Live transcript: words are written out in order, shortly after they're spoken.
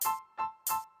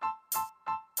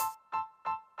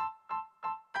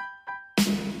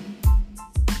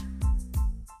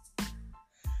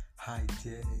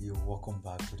there, you're welcome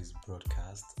back to this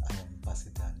broadcast. I am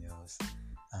Basi Daniels,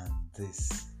 and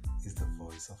this is the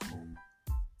voice of hope.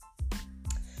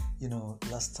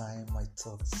 Last time I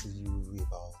talked to you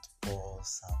about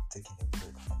pause and taking a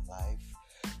break from life.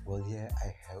 Well,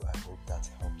 I hope that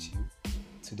helped you.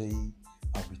 Today,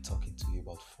 I'll be talking to you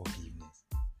about forgiveness.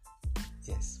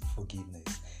 Yes,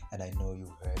 forgiveness. And I know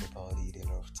you've heard about it a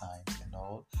lot of times and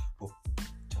all, but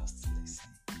just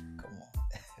listen. Come on.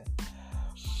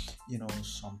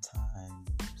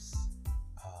 Sometimes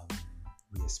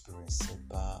we experience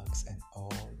setbacks and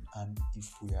all, and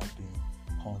if we are being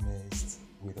honest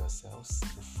with ourselves,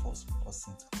 the first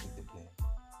person to take the blame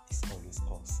is always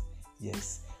us.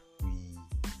 Yes, we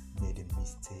made a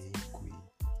mistake, we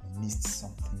missed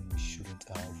something we shouldn't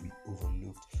have, we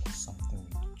overlooked something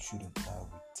we shouldn't have,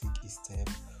 we take a step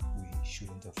we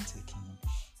shouldn't have taken,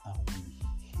 and we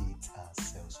hate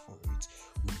ourselves for it.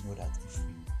 We know that if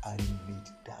we hadn't made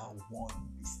that one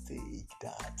mistake,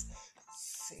 that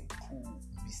simple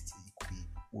mistake, we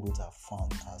wouldn't have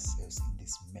found ourselves in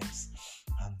this mess,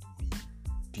 and we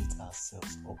beat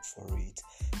ourselves up for it,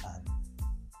 and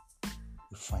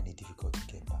we find it difficult to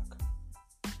get back.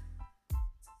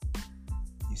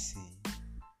 You see,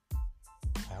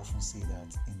 I often say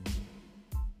that in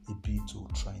a bid to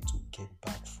trying to get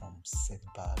back from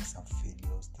setbacks and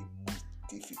failures, the most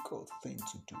difficult thing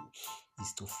to do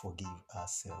is to forgive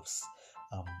ourselves.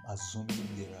 Assuming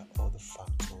there are other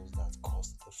factors that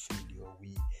caused the failure,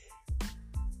 we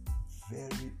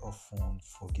very often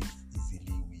forgive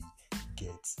easily. We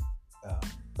get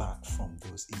back from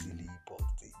those easily, but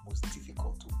the most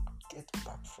difficult to get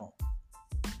back from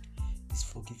is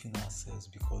forgiving ourselves,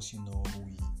 because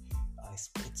we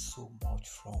expect so much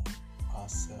from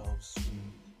ourselves. We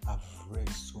have read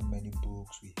so many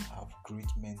books, we have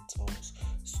great mentors,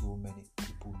 so many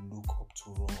people look up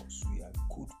to us, we are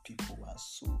good people, and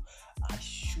so I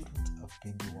shouldn't have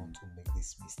been the one to make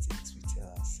these mistakes, we tell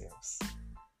ourselves.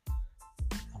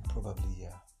 And probably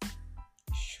you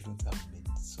shouldn't have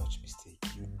made such mistake.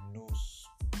 You know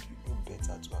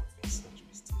better to have made such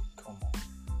mistake. Come on,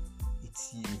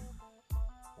 it's you.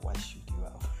 Why should you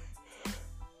have?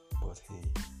 But hey,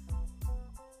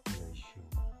 you're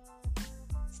human.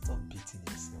 Stop beating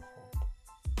yourself up.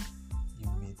 You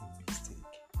made a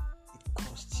mistake. It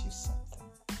cost you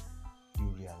something. You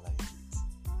realize it.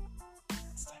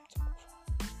 It's time to move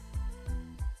on.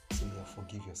 So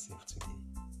forgive yourself today.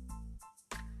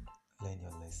 Learn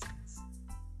your lessons.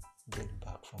 Get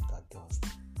back from that dust.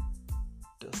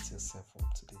 Dust yourself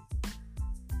up today.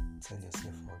 Tell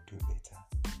yourself I'll do better.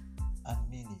 And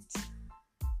mean it.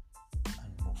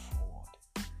 And move forward.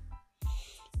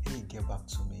 Hey, get back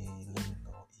to me. Let me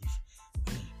know if, I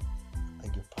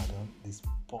beg your pardon, this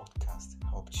podcast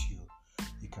helped you.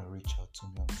 You can reach out to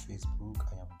me on Facebook.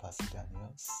 I am Basi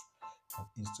Daniels. On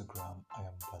Instagram, I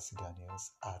am Basi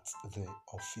Daniels at the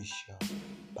official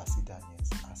Basi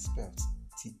Daniels, as spelled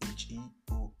TheOffifcial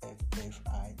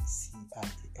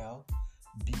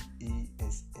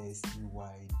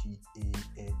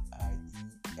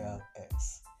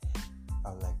BASSEYDANIELS.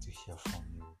 I'd like to hear from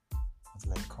you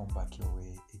until I come back your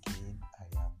way again.